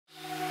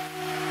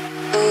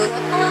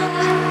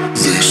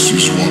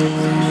is what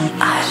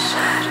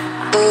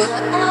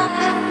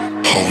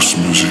house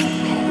music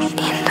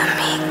in the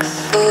mix.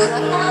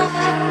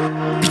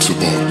 it's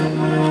about.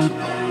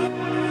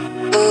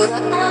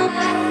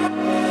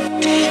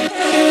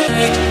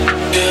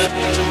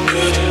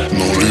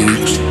 No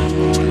lyrics,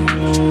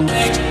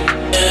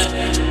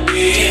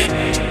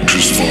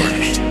 just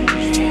vibes.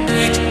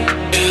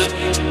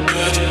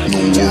 No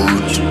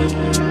words.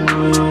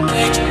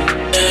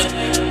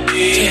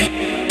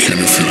 Can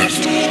you feel it?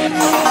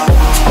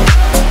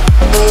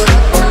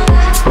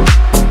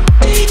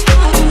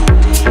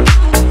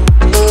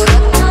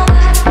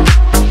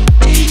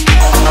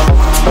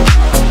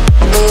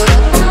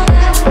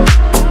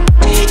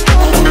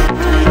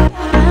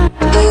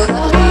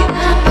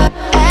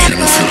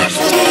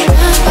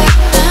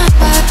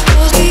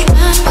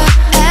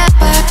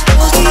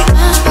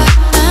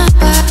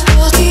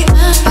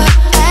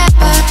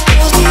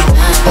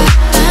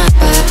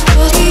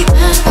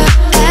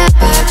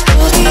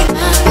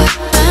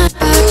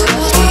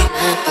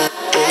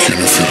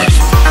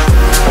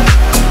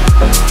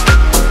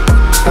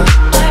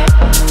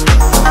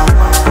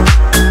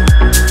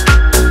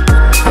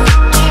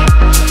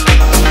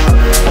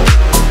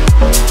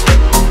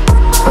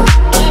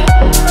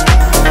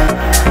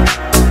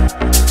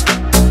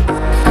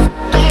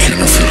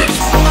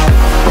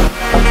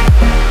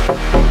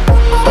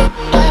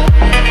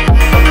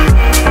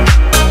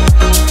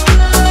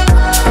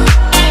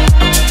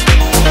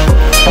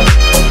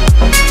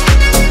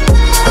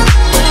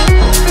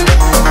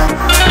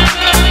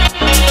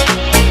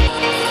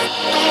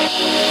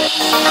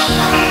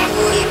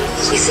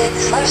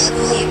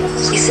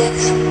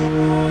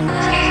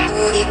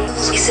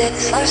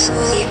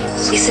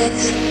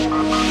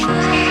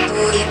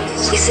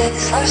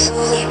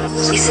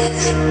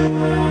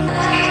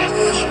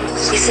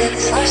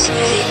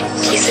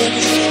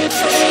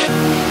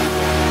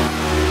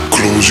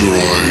 Close your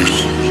eyes,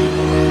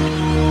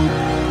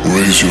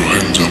 raise your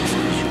hands up,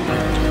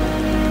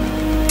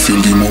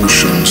 feel the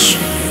emotions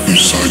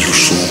inside your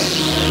soul.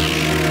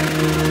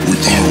 We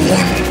are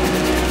one,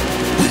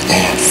 we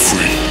are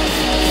free.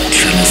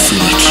 Can you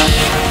feel it?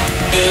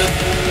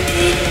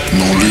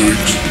 No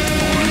lyrics,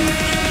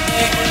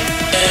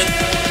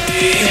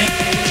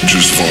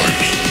 just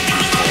vibes.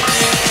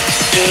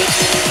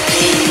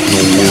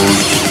 No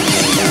words.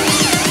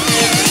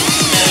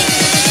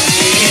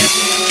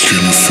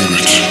 Can you feel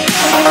it?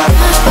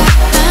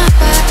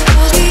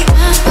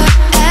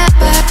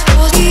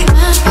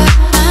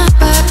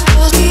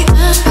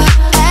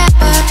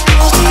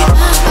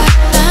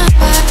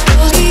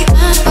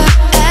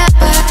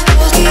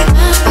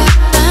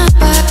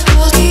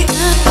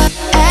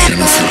 Can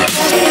you feel it?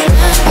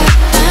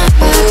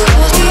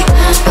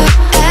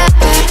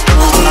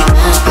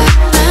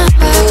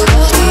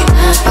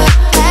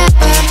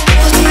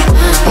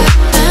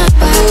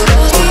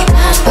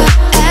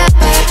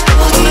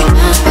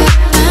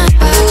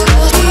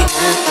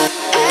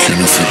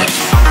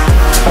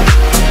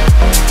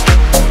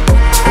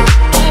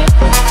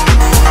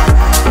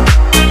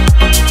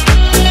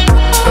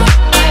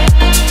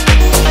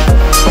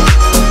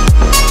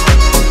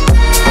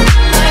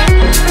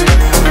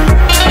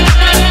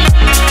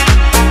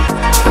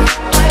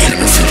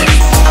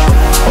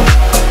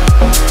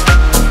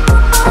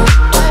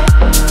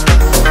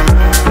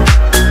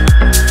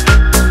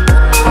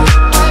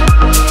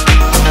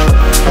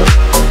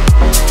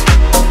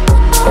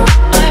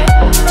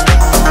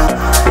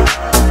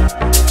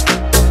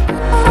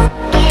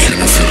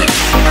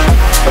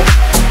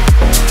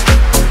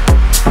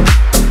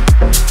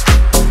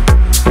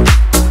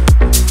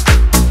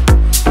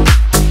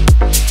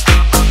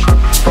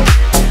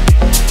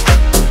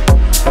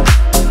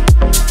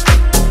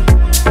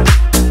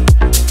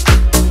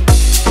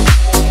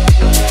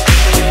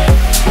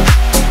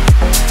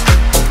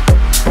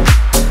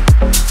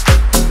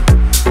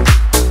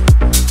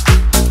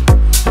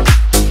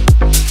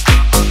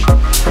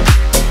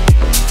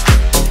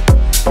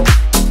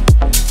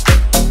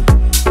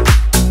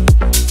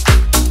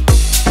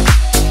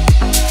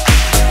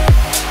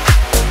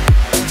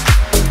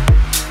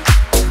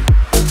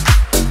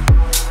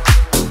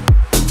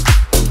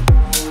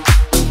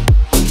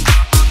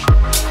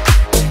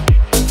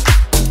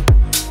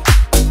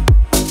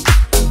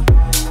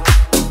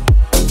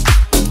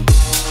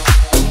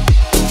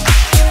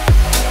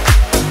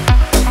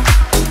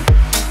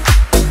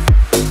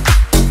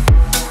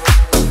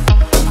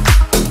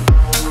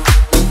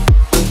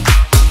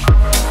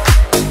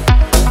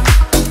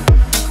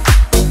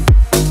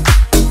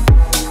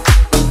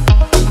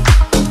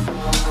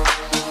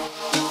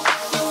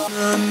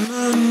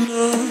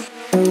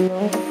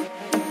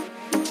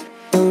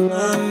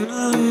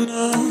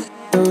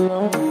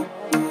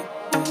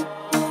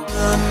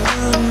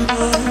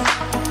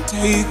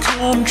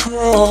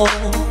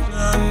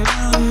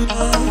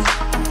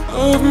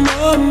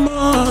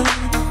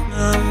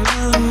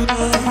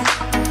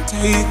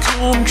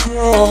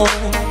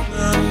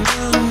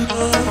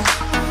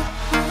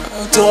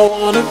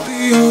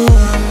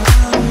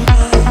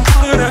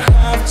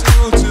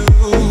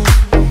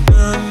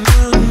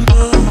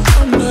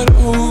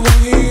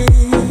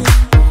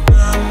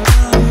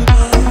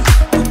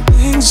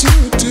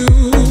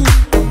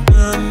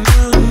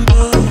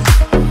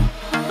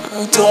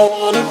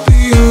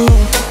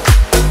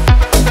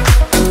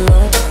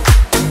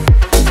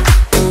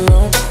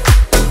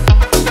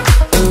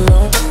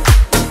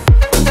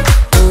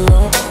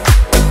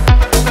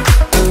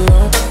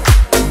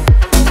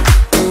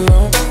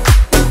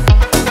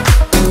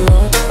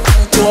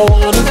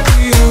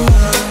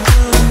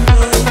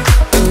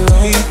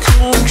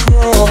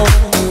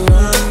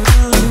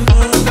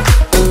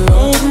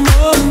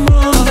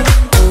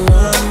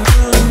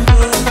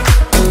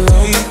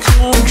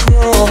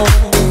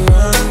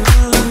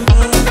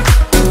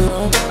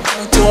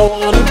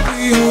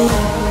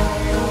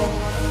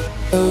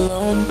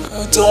 I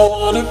don't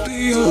wanna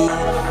be alone.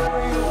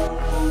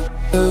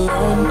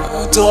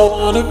 I don't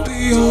wanna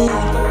be alone.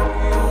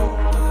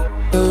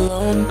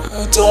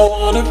 I don't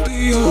wanna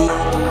be alone.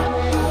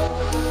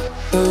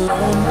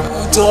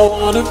 I don't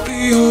wanna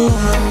be alone.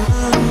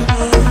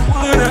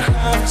 What I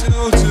have to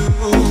do,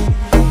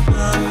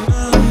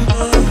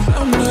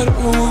 I'm not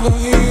over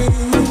you.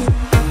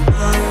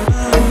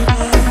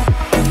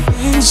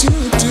 Things you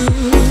do,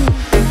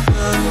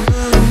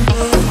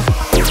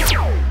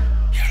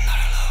 you're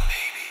not alone,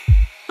 baby.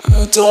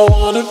 I don't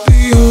wanna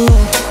be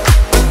alone.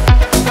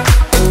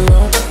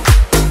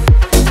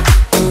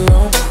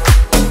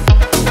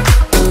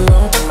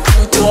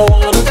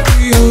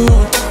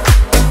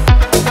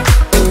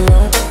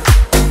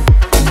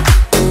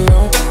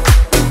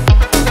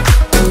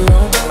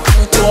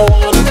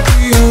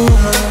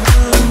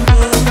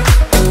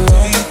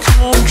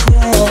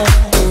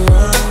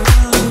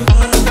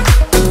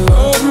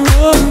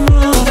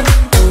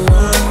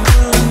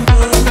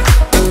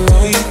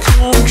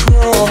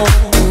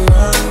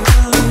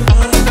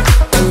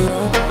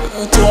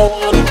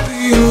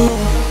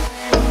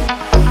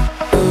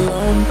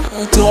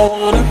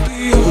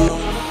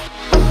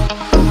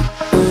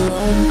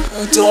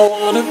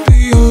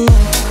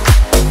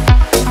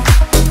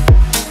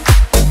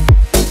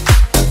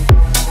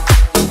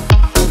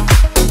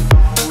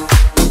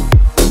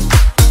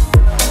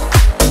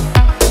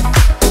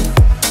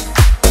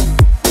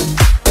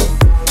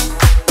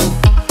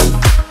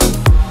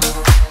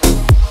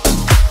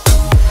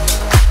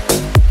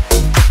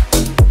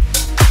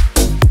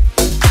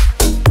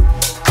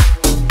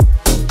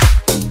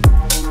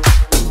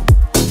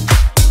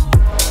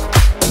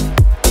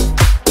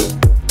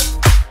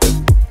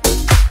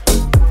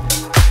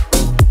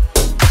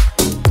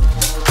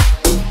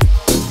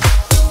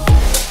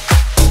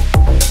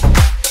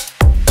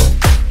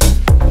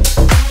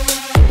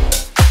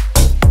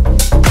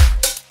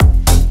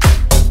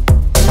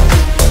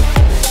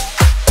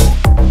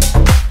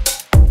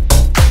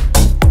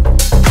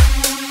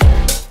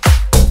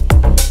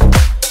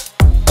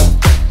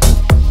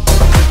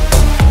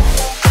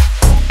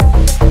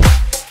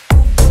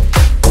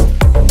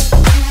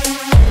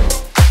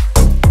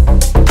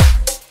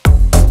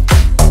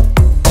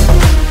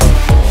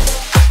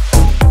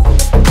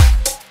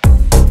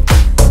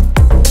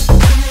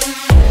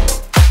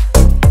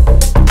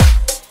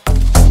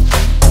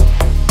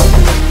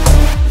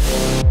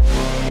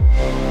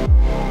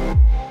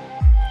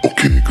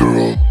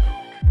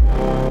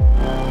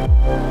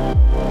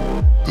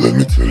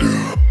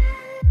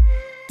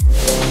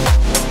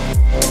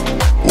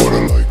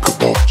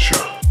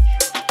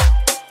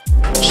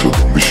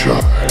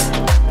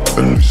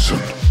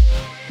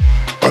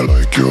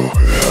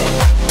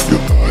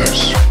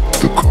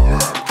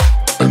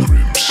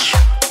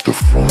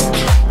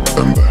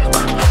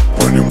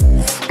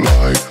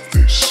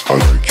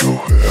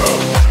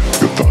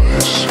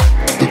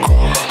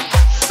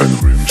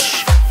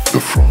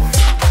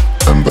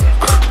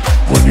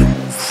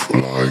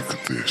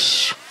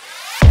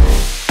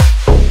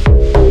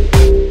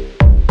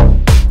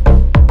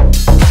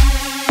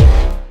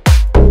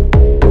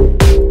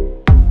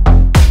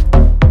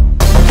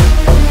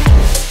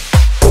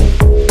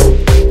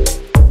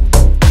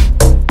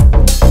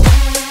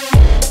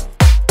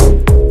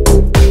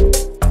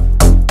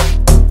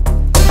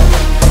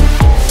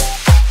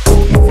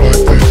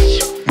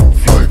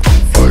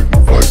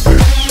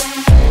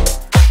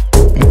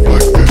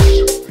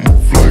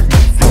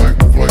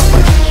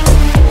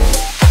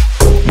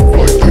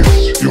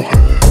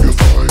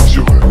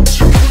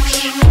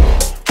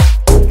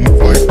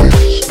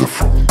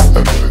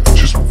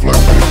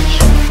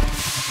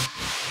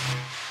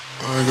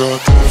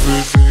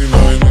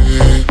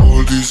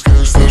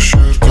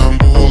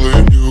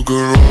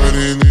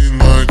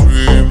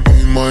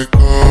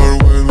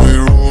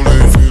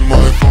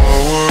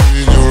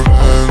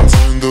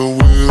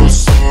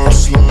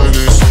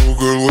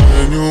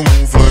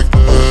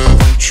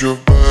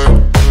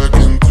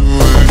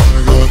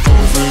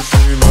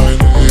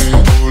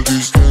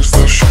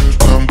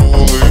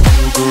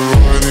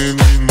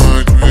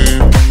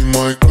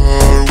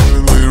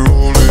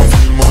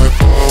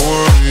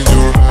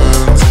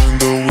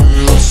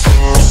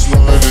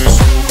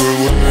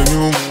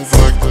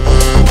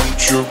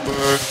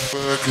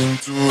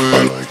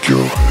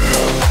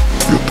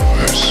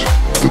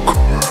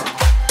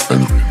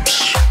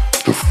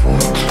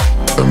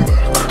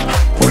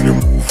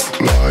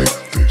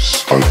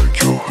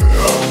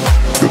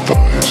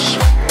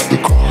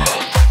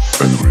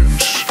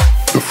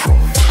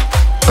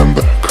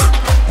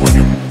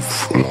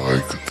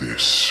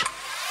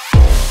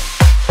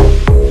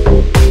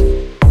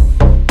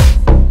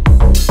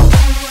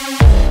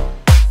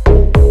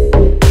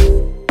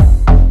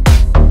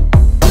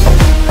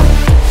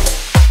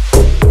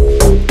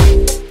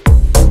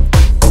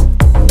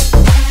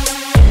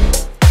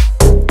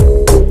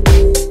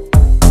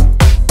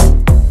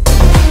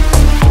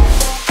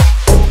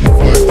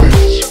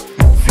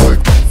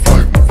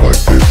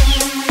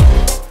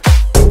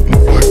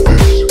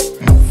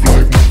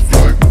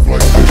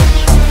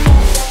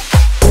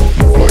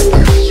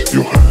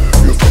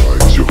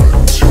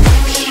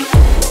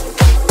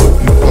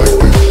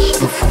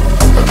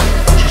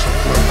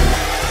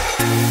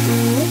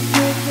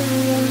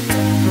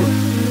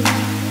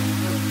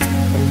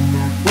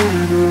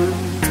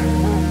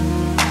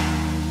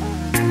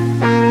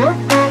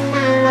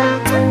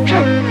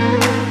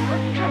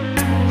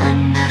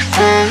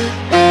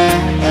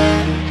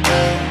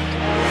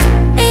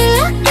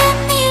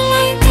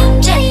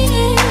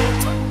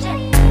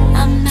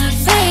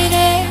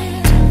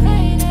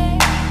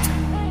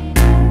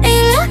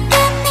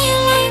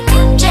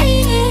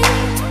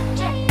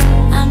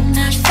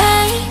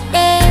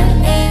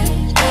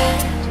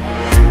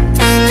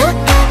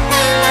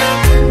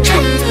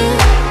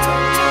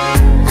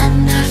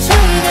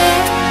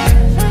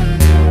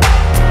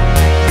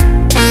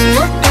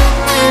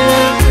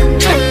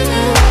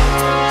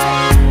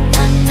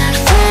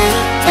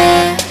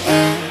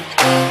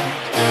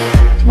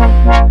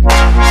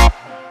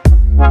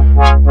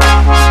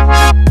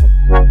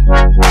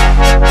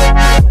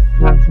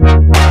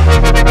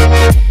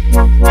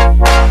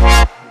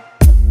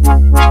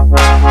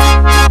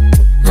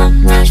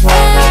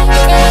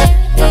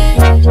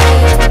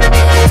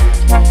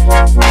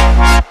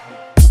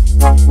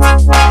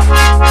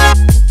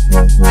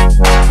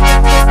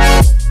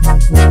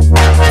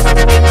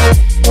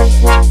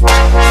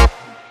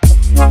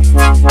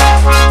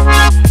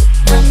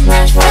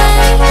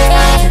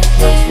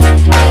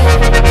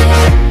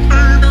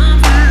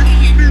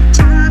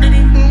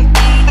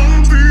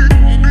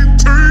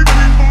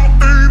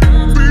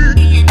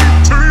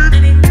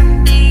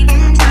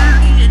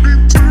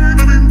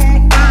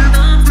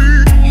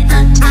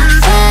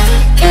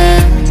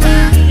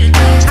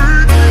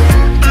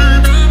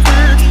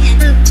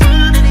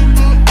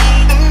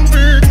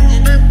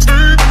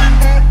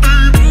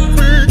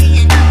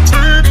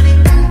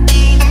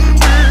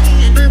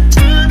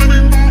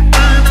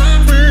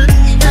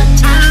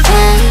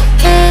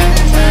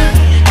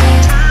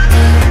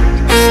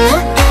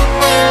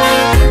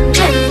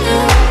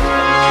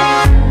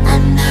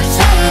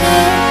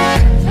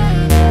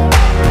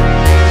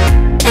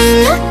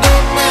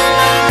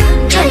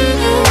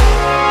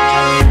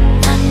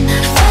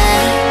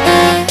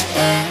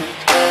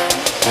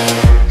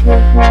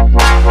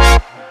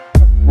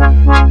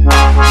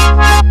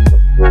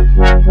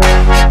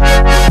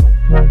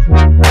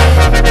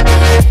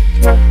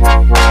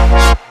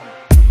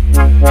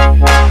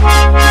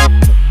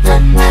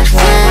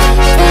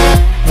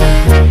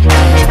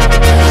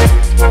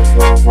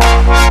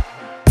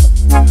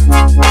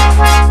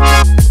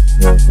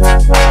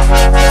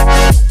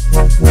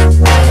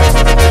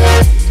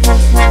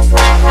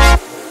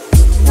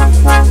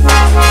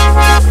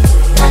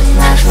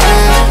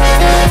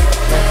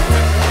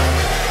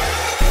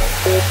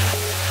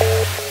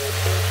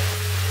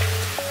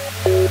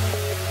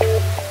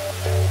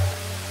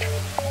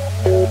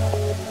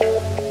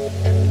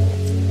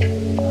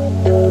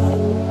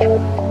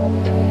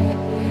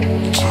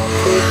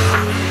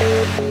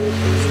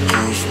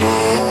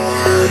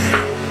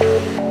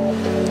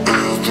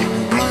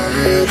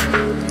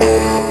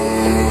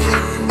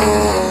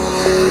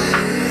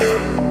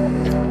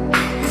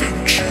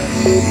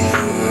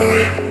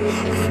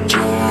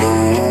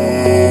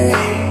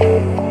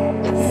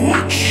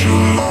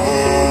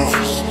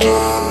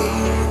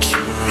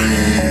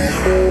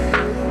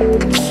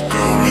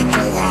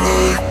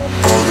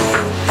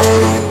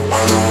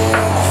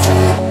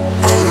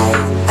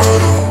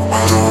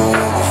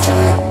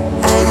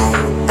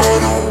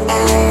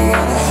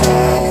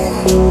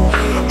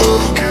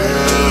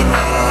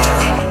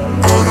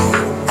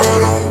 I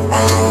don't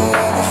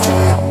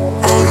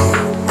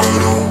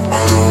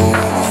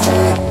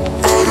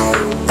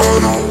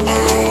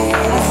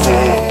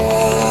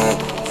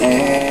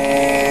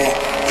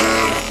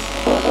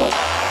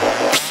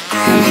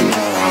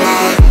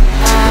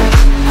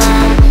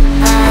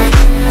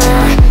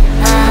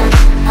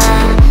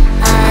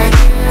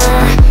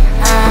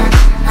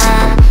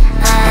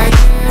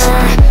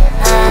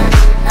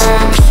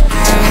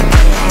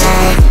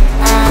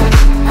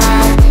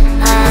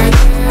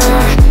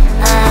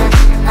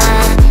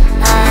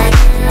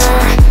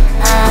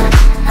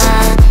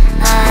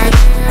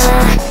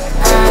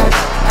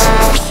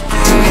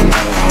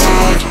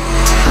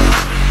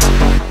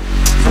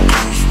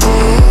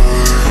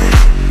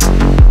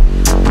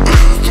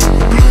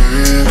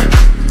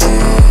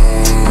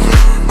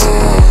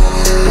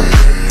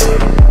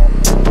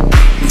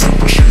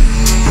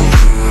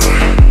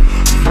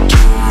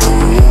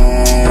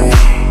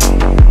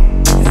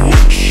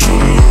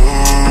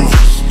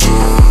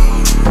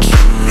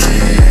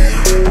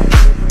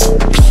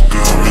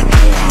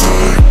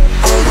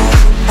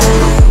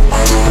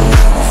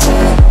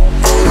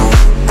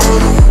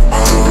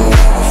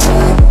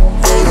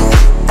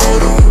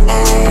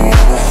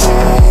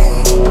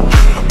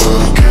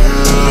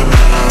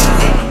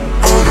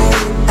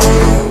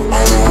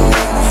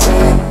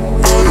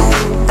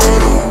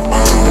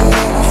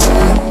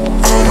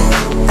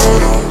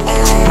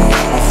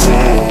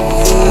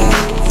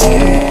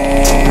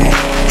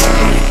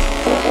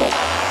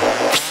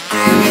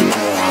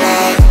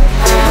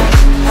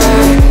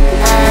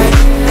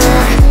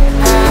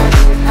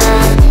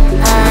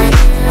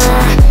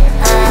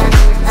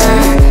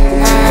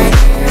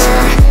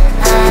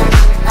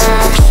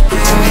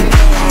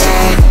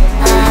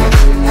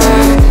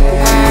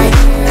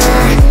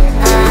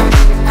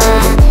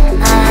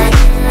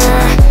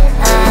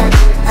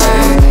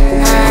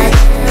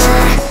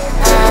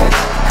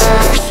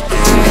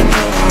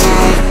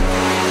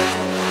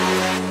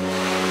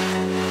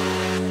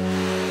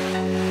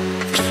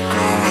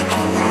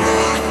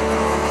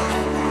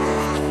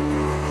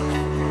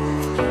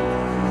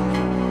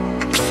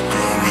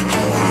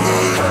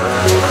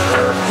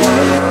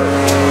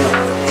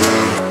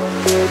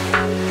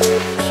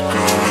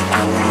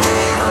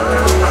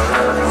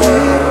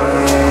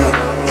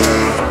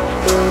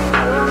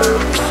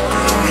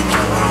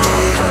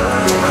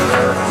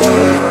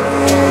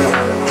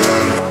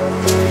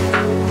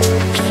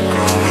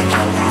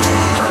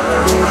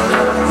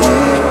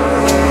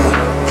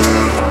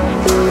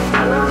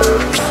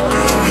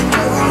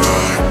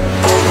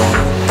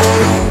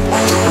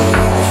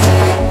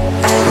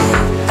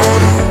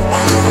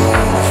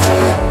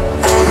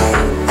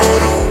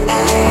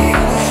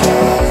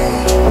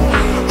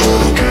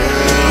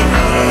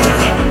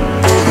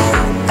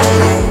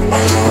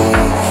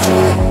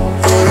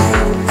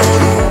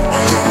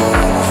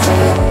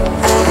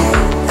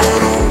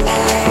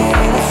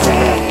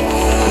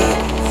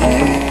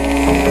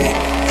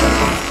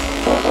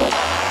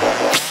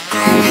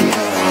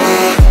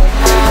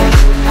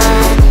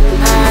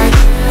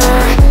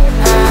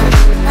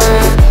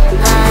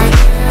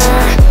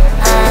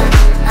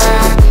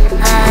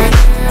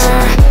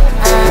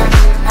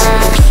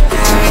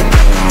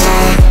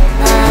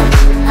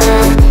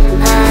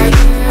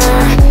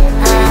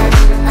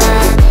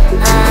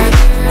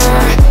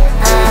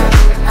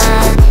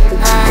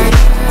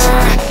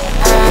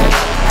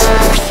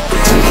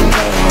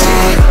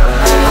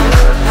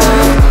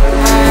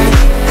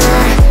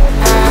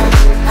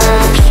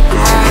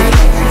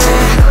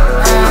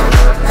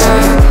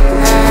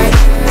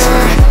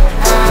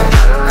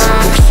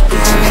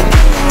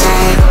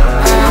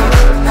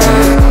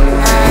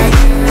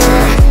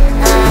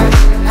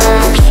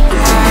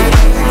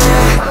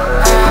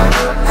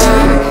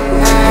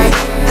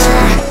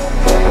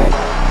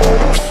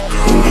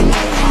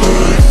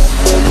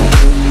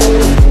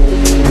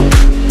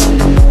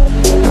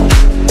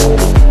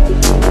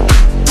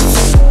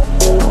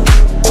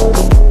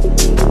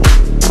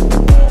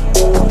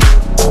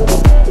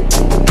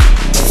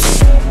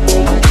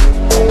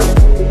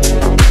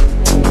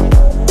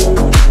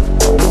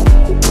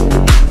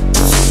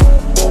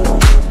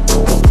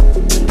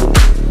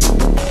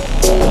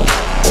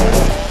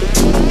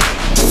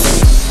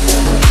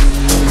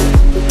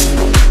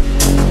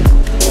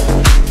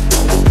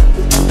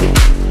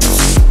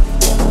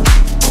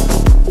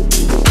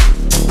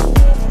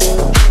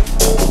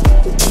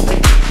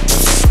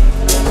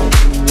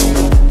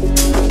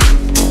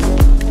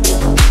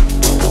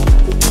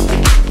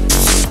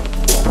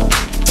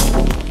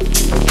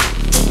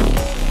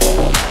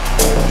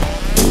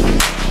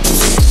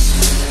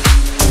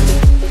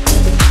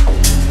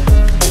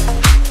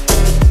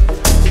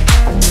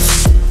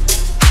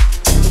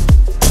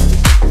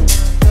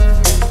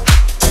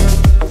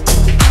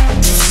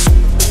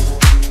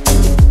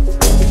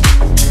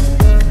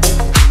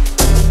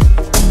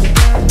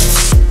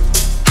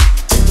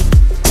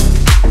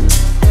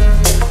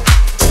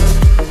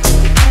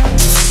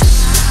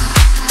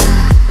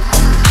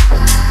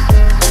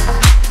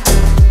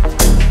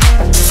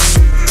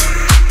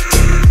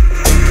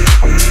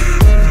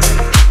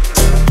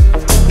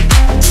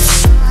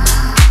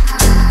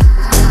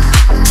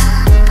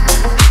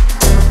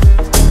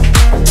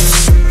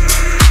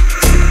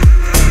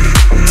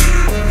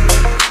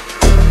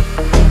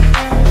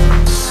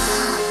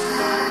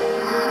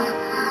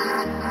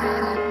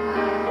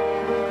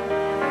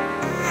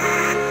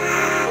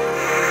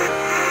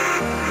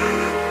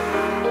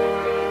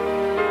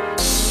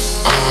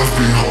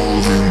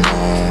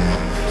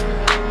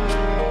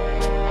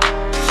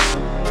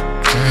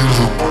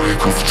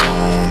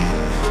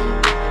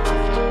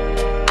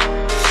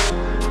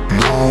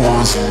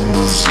one's in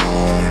the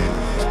zone.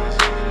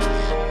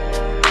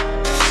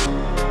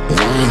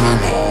 When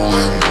I'm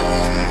holding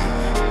on,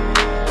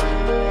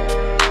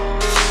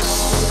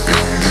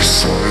 in the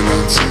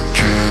silence I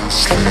can't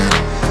sleep.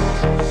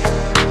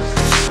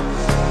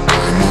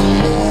 I'm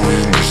alone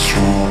in this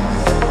room.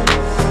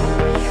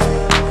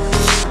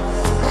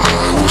 I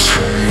was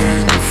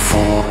hearing the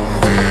phone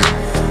beat.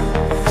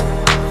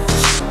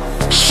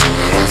 Said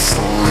I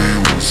thought it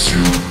was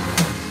you.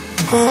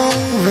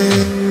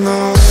 Holding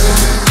on.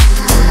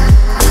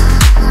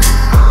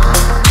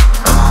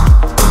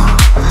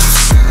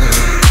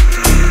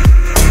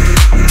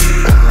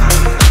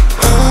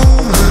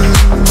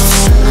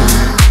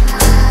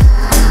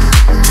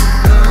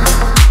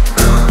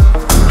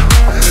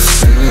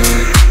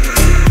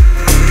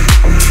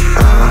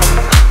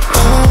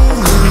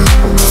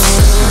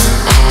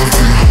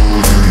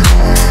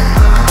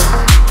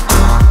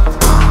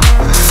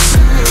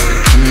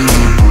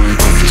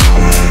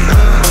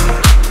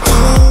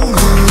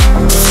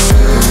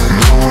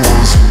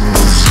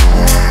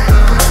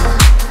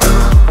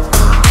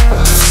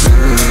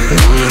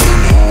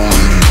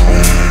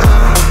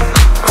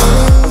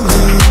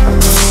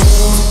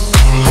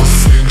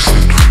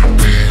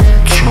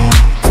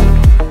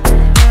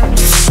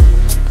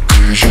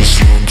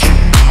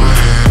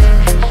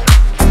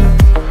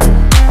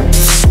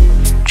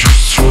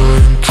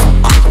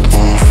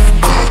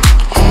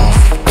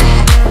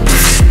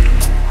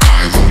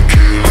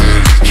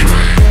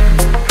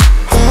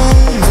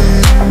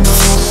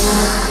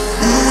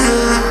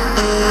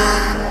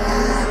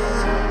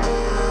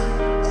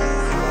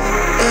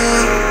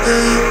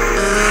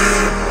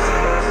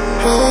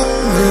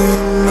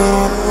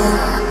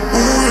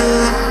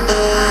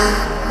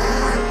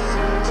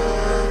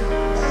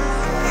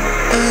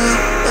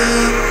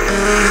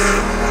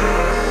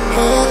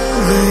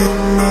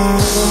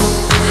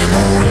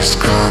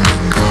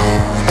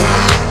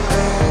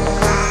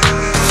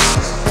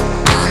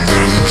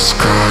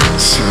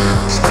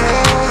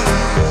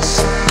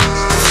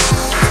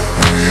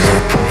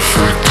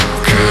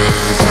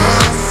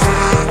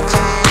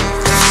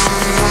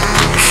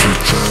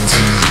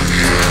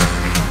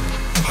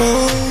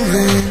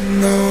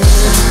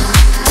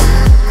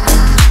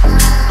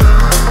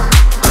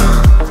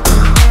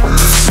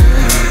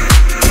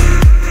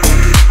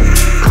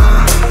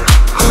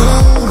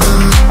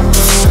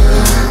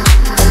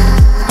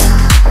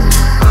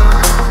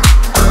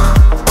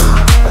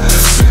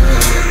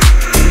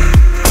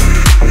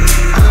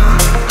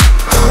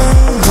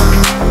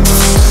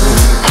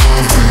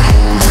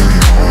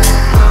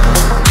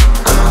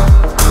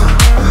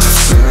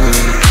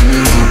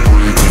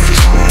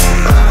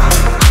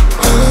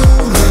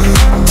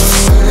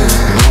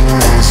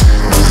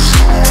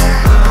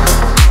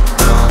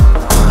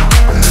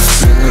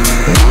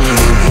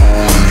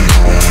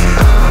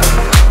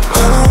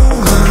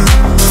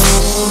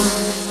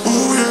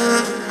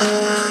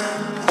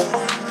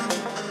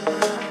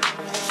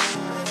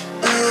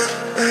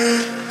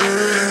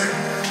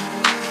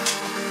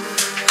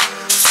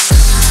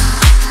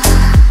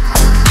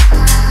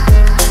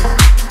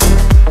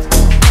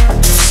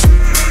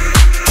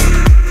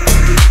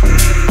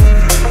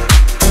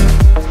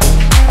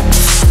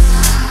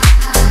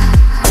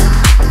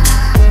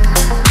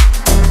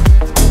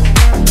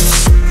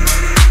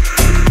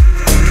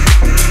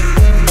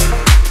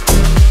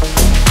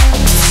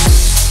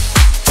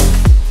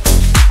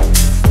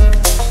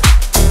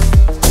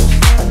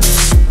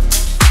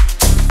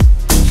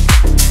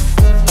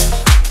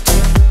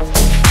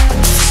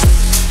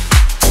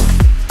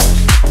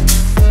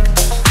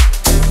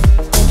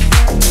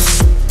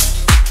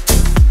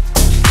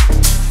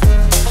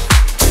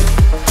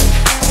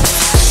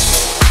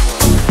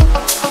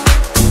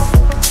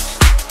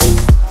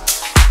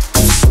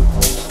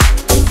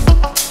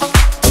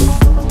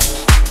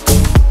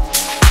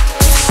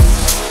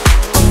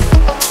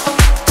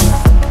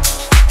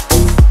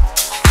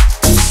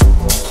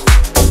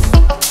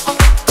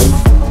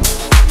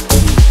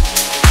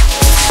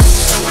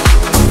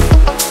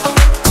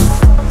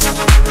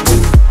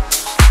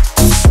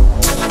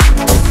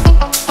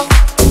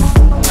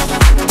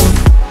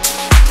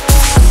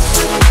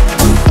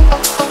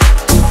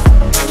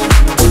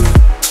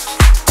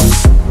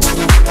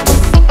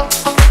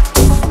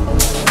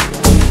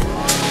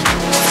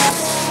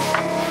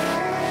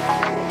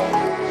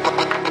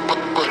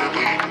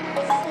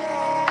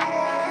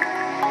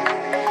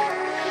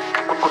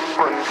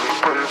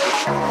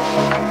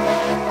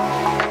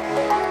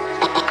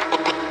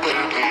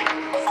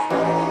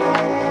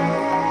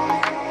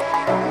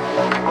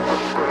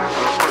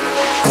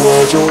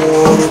 Where'd you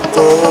wanna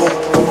go?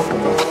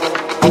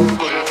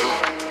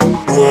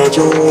 Where'd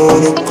you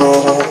wanna go?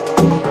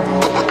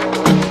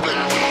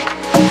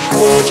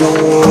 Where'd you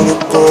wanna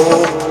go?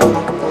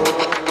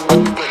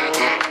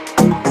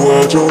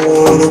 Where'd you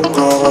wanna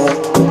go?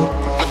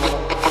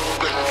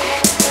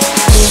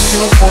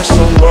 Looking for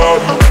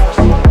somebody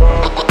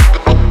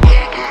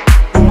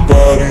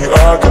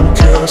I can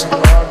kiss.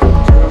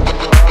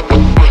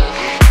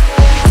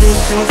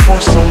 Looking for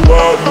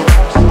somebody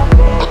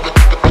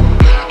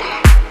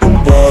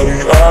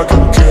I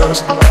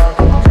guess.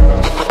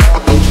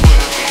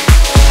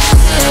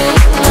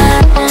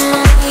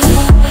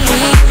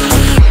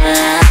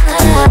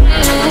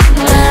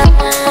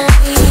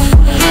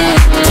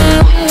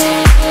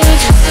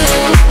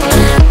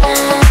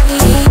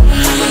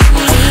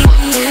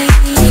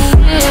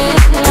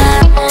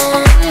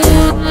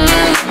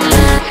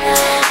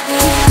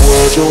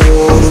 Where'd you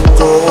wanna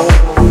go?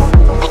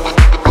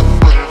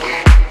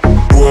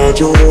 Where'd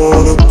you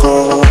wanna go?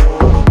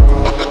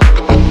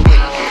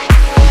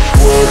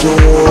 Where'd you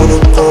wanna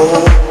go?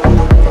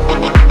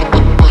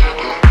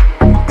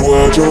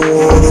 Where'd you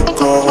wanna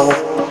go?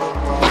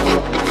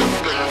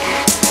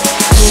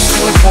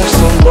 Looking for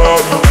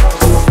somebody,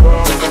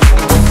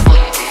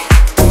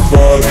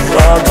 somebody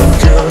I can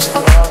kiss.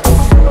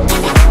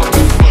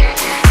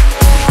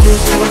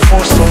 Looking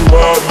for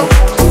somebody,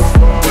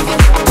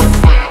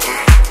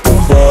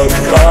 somebody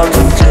I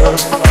can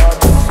kiss.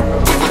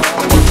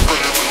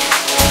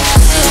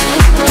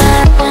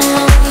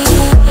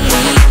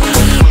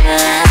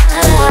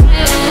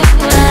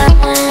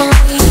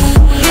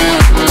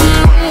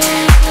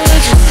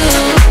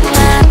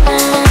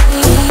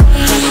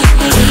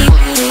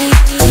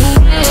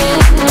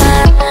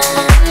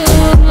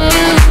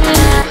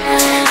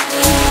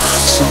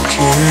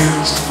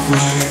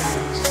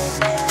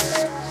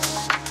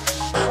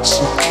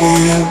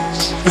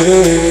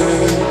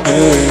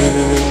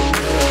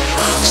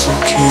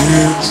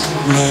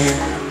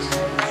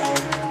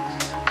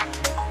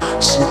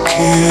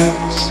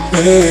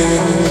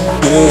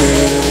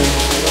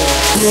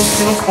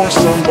 Looking for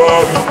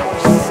somebody,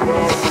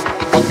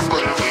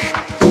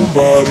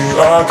 somebody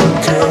I can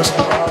kiss.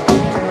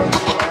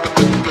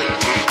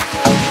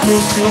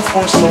 Looking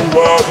for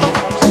somebody,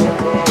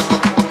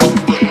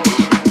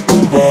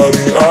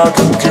 somebody I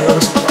can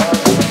kiss.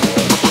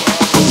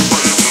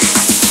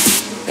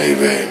 Hey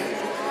babe,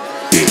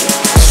 yeah.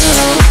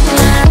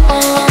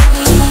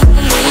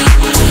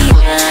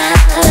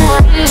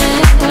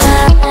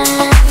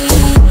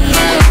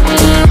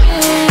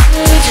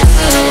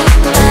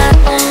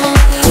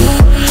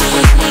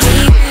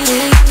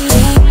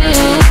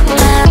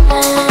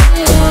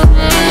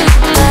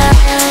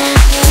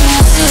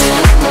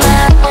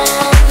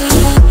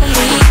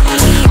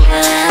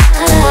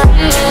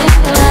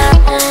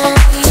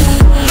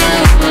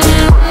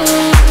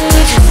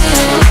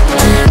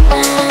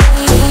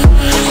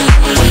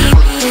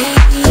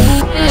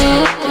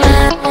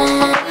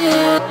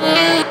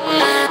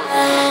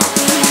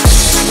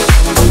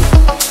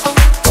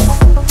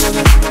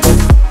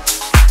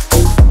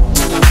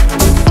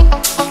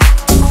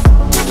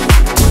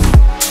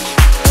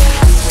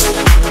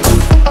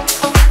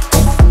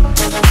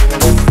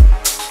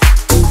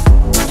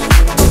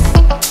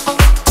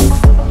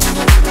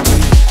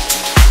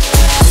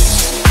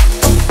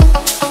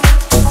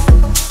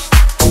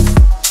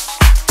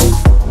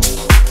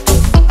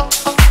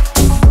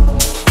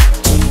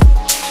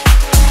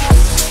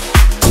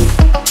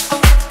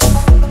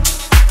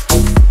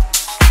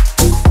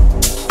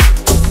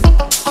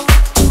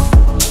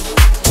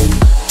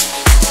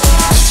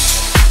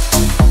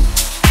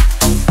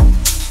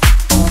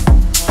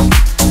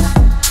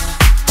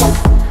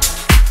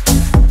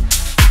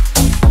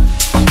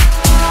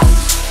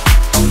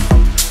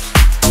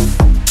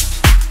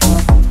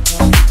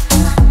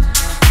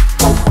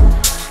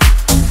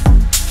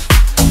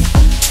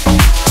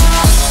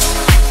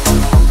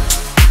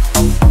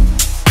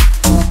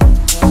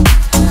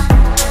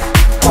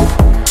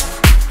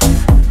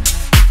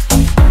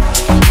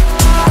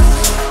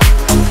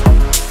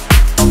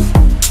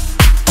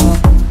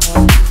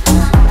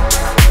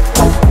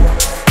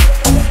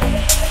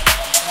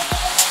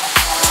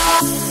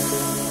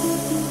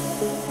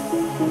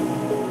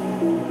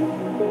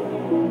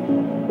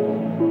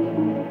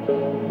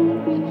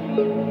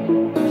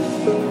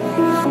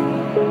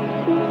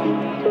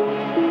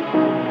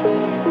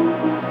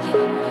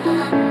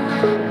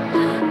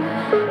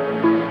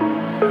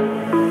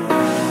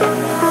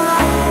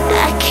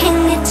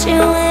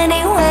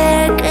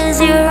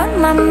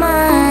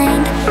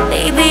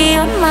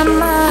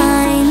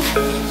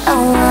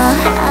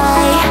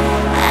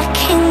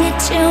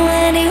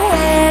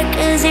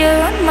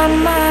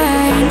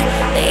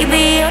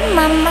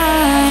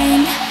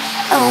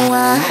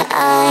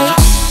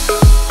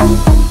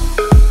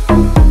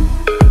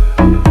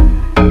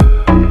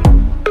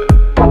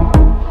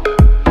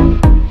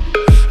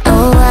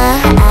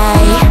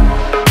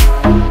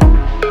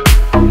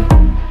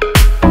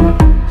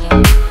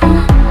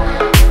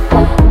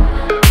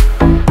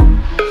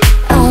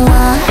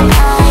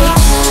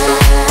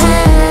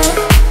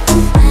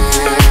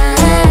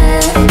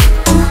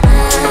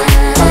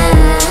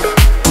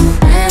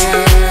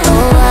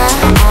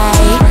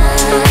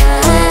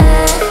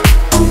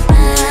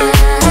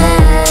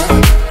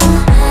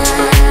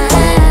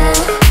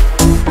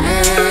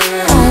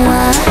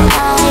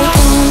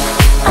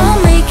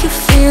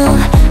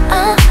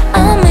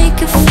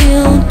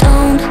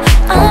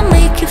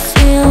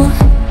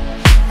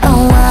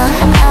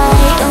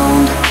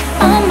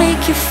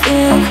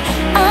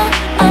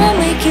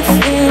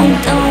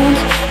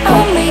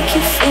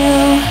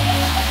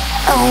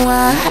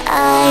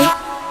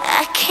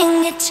 I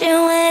can get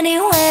you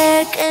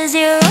anywhere, 'cause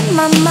you're on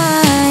my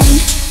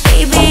mind,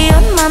 baby,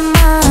 on my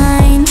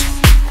mind.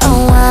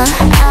 Oh,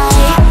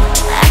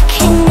 I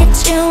can get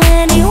you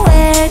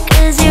anywhere,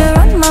 'cause you're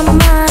on my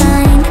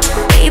mind,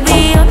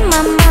 baby, on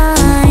my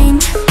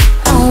mind.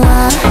 Oh,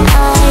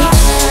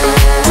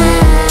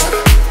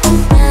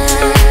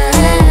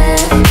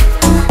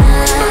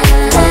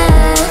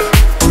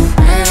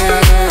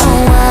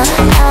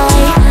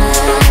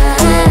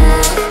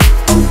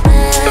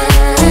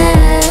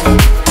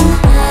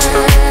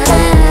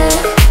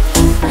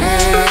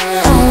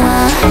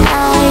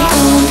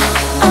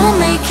 I'll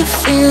make you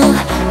feel,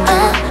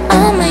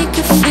 I'll make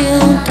you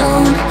feel,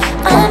 don't,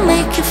 I'll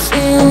make you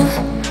feel.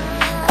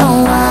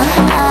 Oh,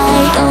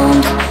 I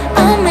don't,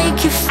 I'll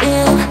make you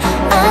feel,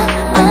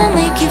 I'll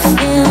make you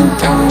feel,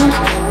 don't,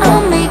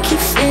 I'll make you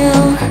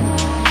feel.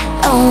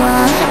 Oh,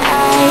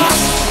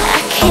 I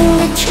can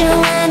get you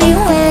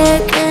anywhere,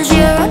 'cause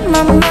you're on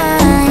my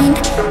mind,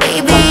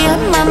 baby,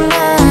 on my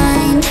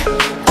mind.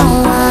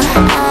 Oh,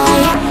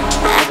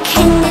 I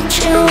can get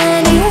you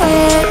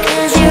anywhere,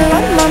 'cause you're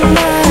on my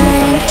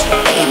mind,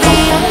 baby,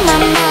 on my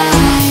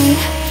mind.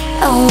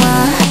 Oh,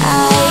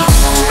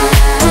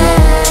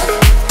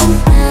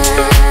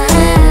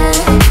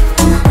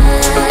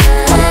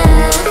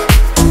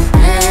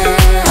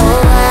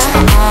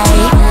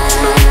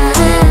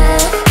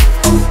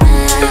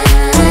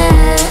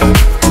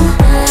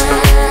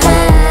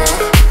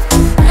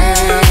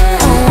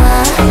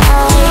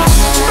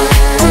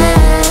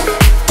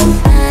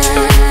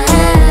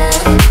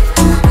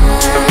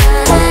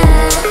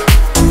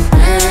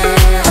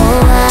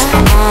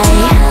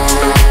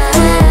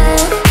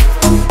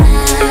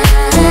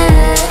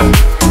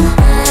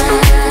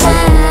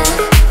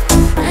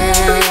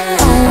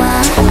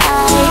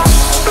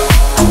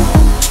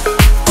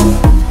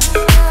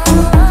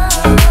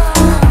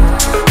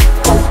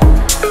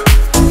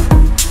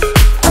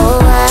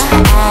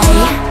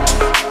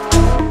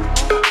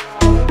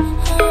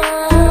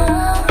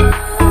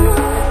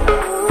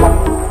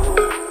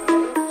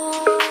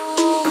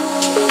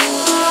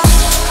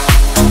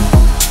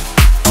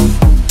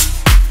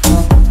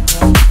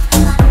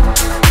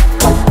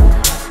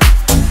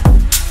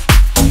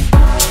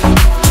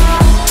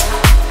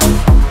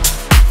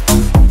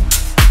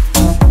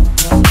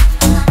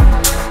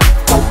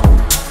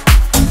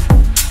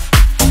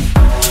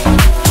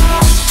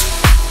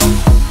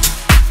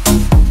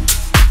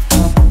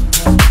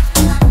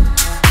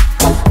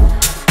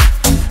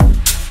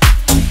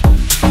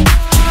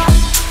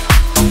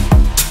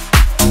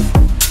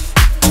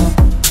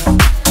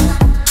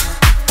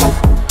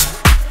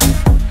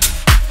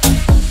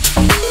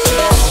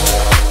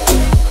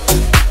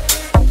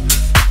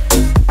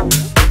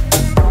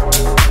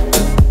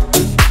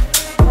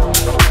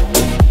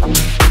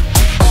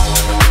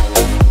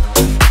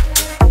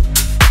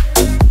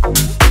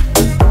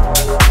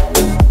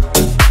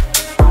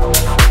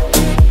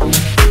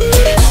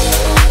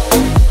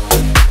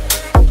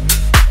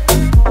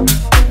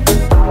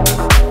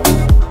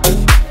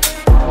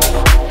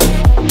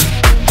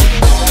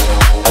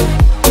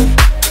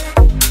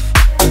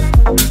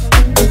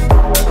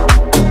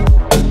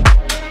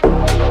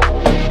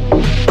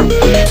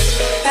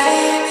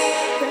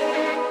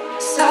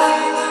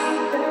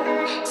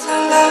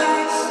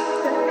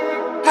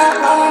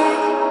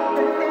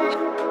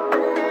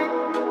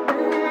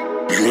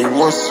 You're in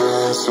my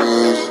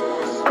senses,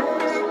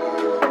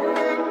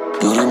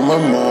 you're in my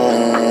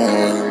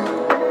mind.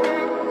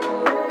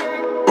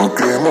 A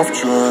game of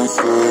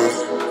chances,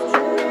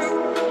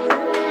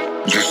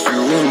 just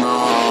you and I.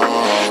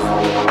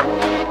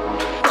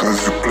 'Cause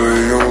you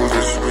play all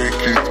these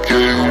wicked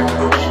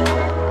games.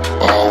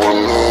 Our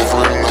love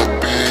will not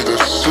be the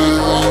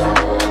same.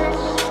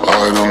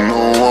 I don't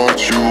know what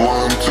you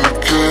want to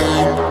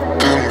gain.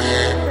 Tell me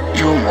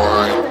you're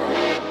mine.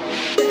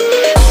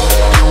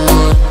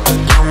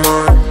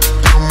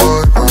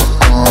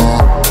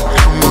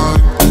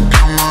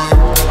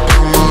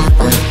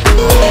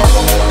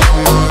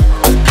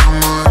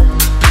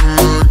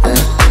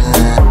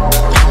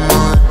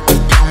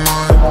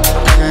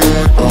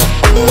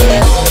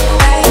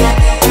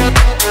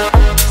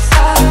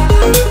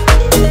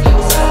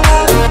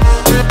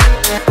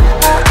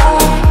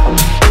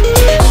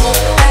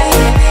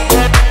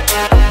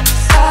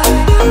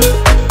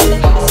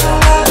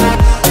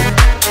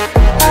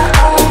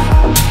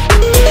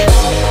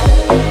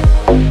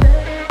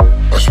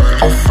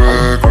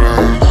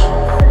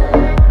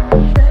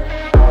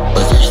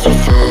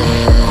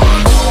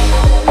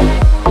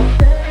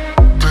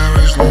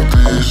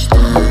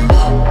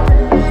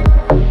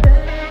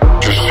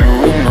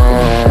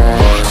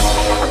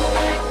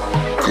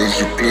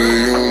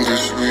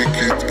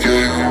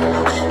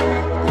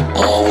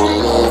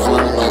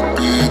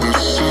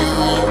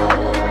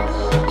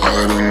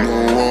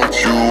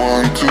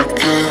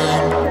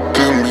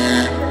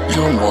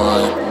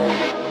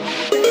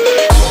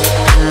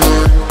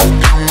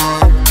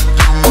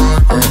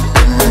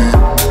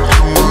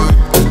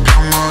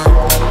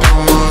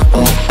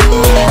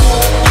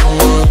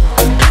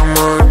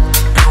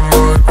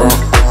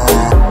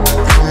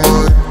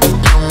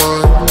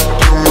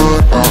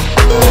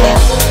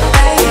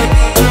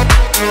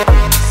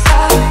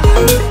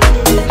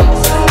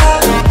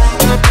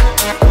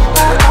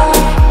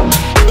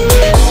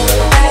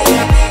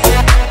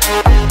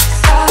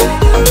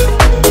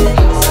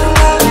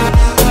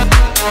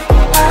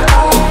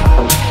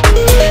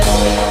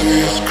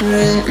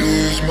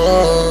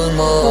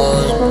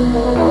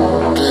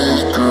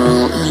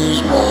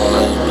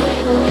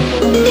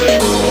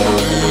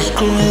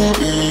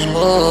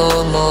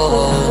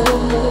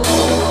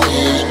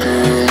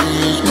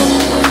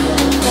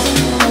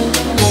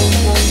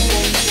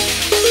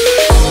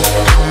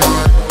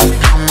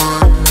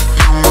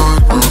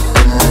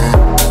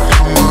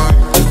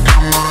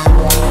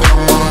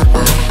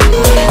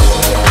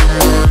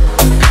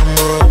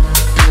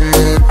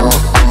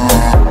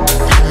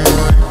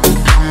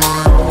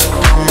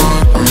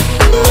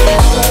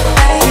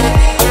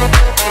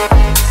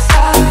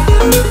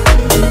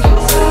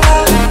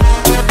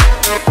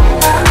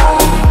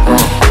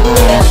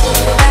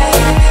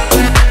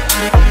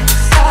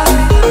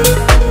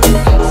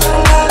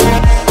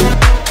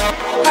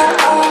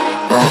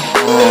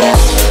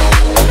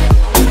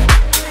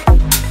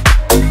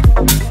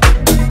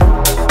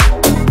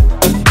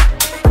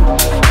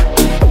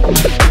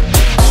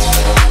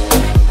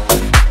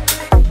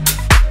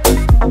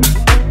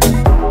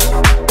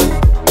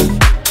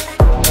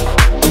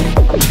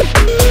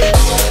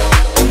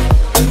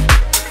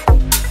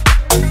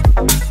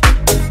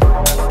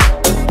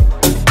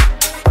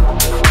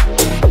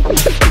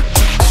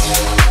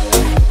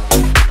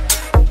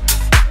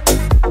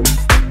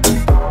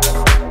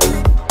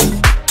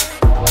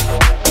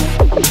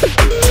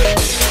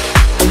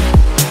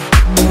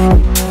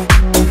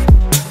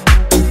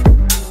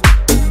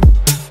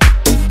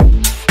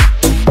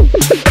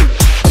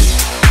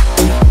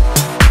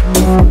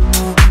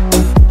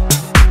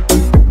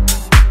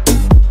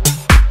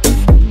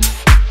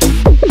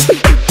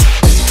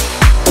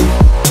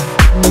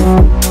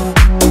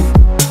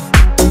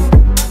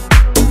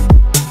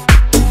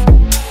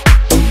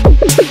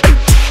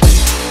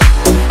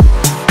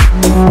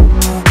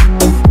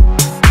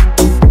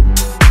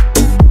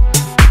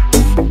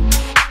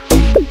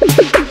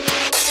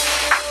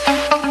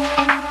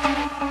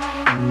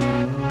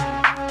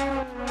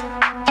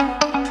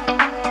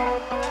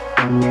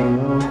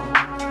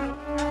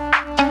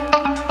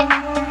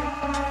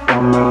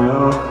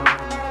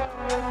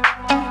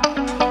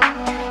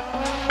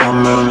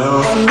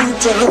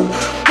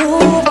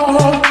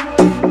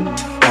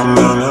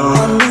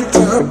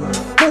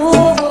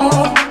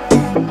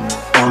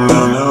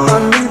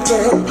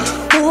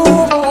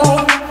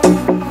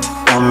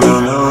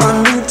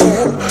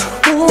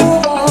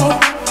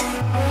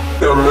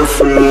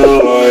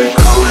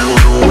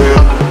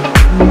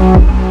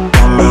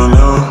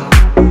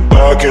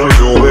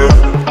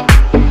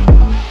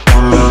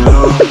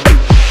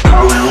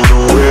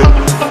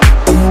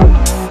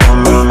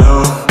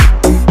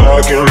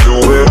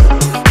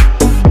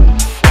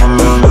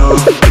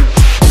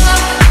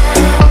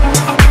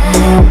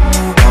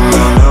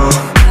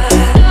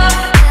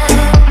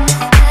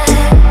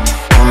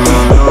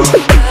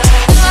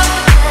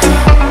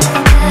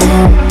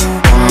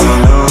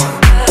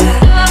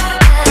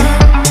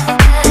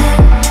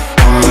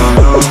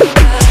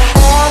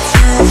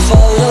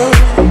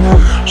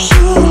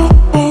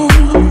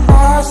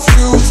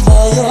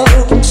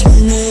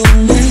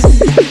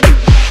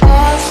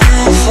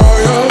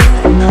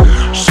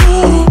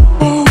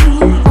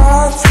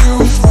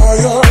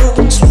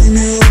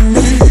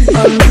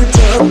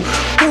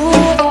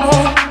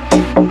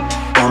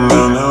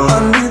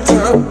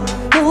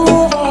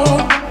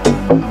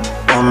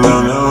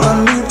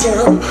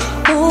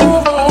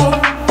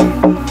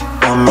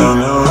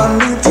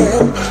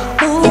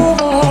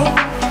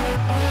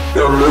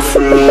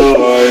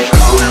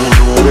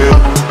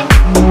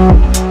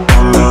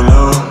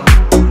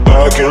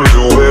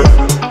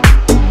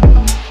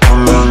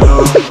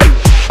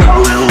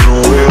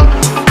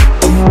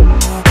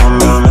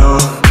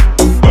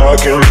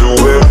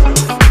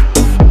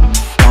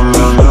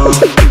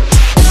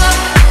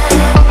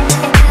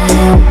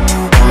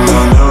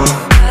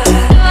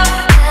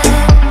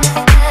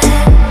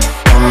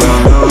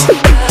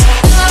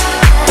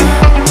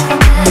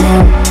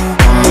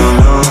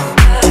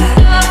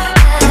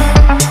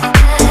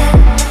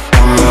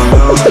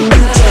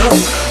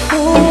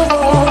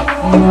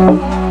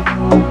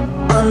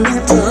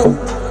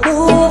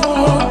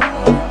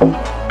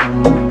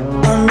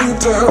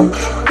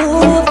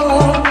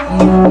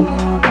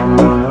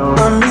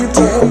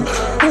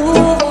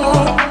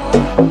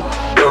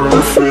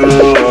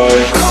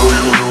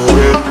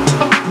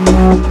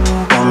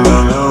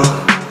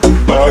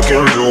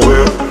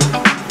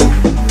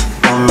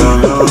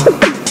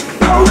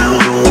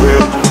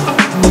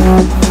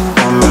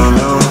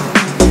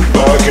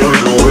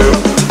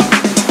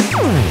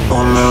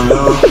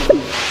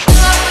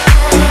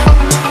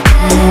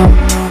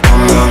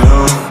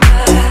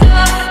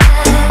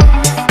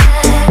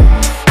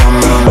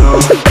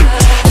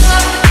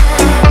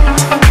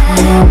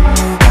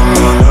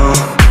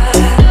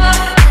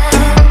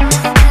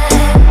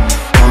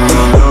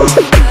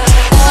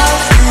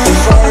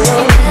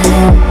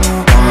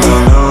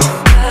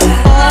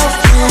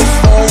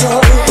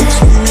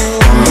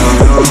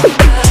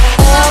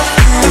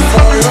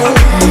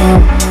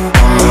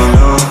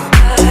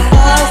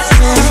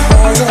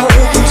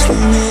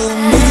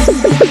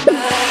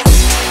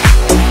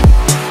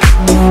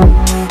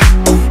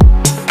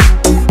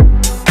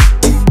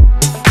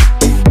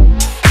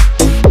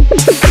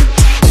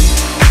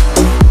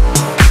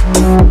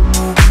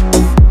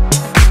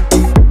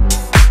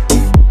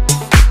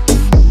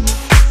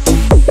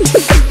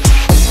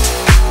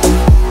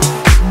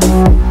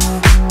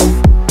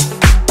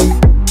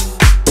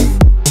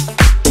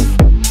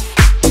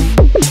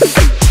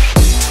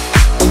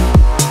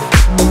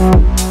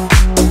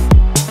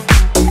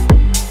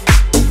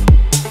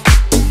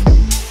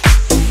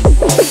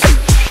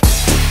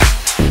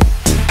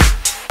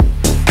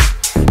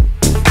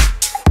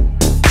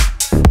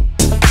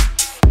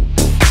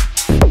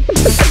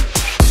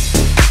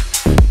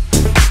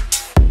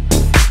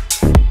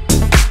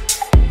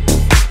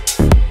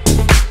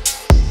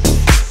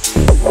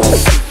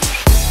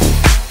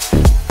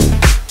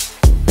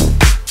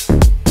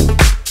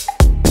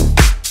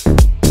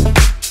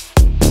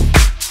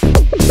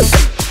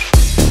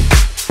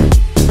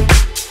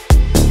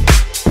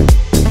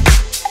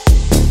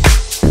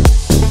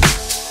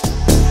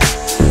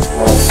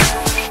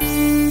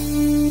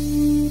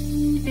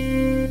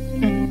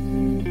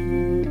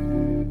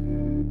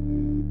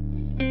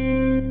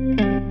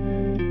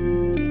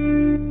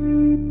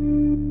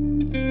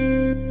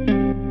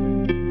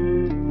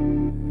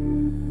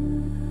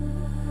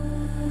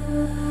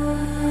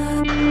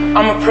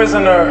 I'm a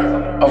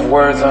prisoner of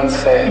words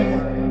unsaid.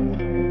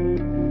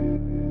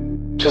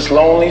 Just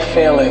lonely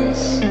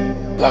feelings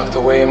locked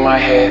away in my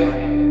head.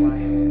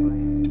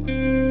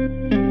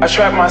 I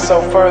trap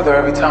myself further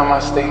every time I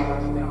stay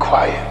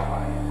quiet.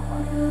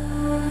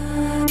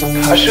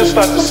 I should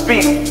start to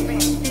speak,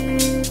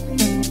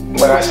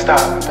 but I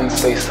stop and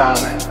stay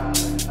silent.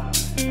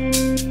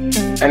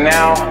 And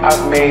now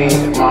I've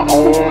made my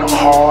own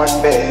hard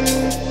bed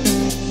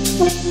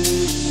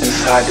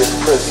inside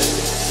this prison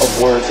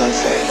of words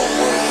unsaid.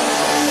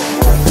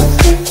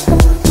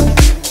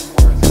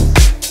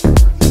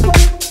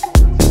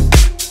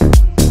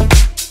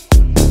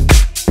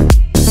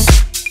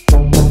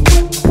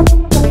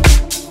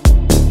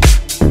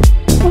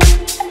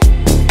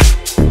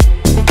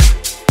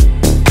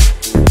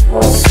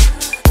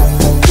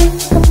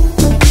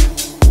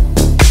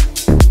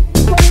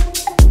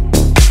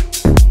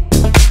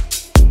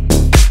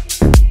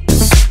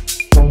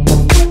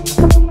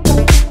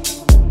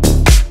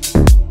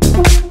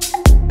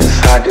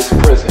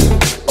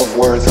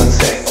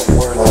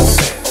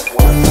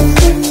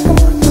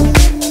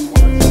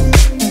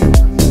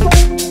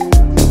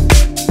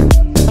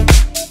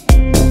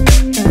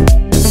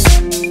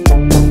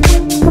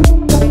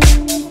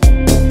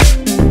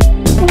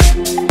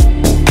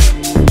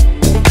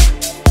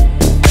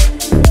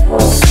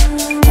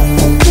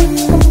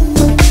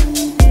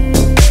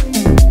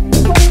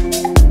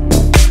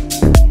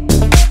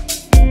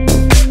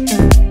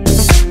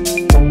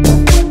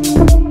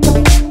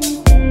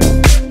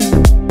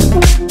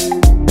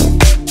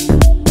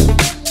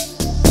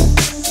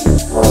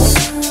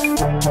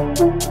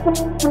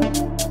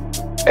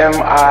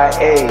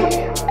 MIA,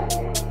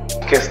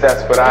 guess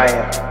that's what I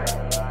am.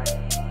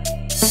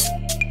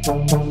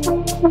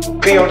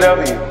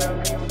 POW,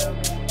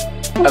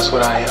 that's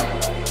what I am.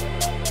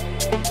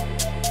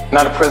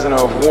 Not a prisoner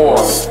of war,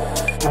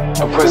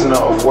 a prisoner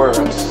of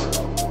words.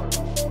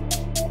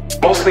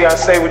 Mostly I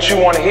say what you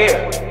want to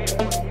hear.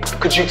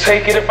 Could you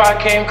take it if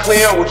I came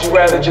clear, or would you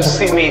rather just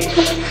see me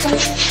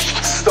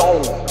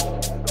stoned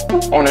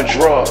on a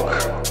drug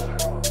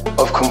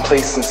of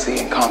complacency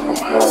and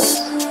compromise?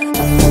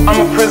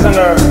 I'm a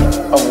prisoner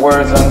of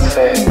words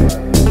unsaid.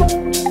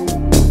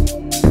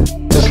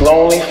 Just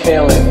lonely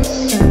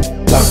feelings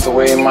locked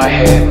away in my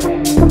head.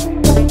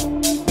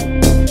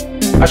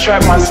 I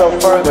trap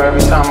myself further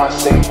every time I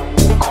stay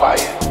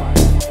quiet.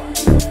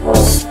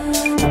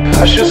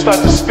 I should start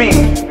to speak,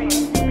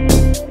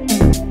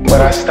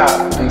 but I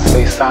stop and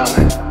stay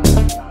silent.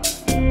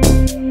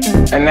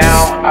 And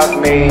now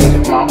I've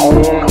made my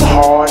own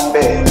hard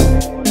bed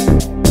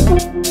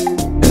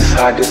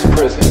inside this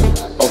prison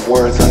of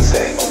words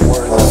unsaid. Of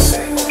words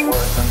unsaid. Of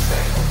words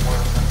unsaid.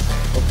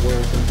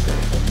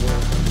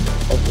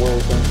 Of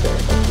words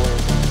unsaid. Of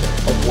words unsaid.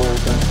 Of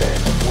words unsaid.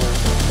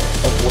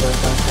 Of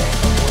words unsaid.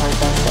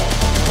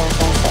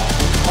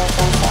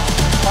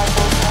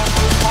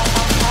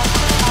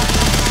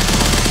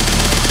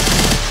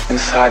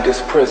 Inside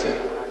this prison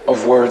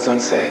of words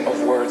unsaid.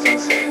 Of words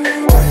unsaid.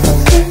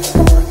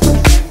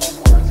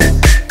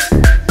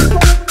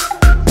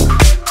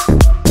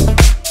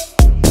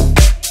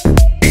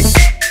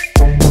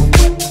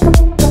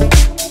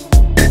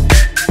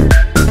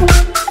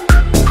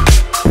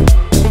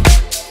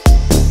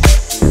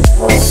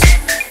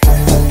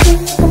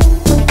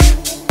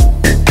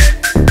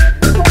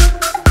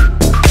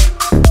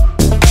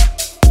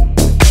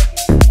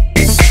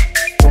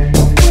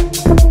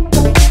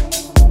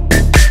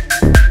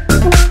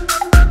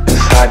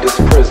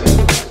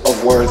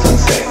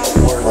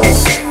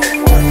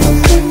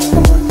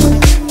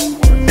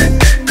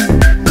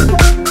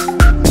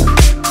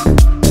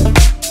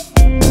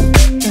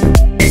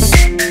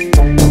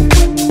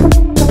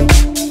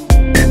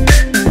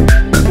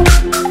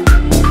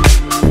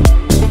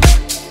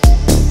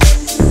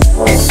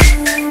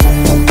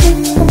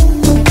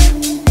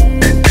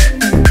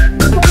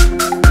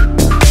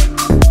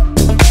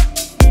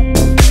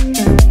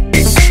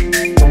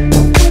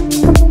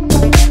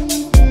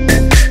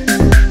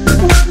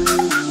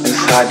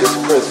 Inside this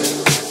prison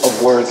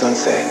of words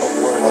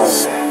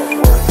unsaid.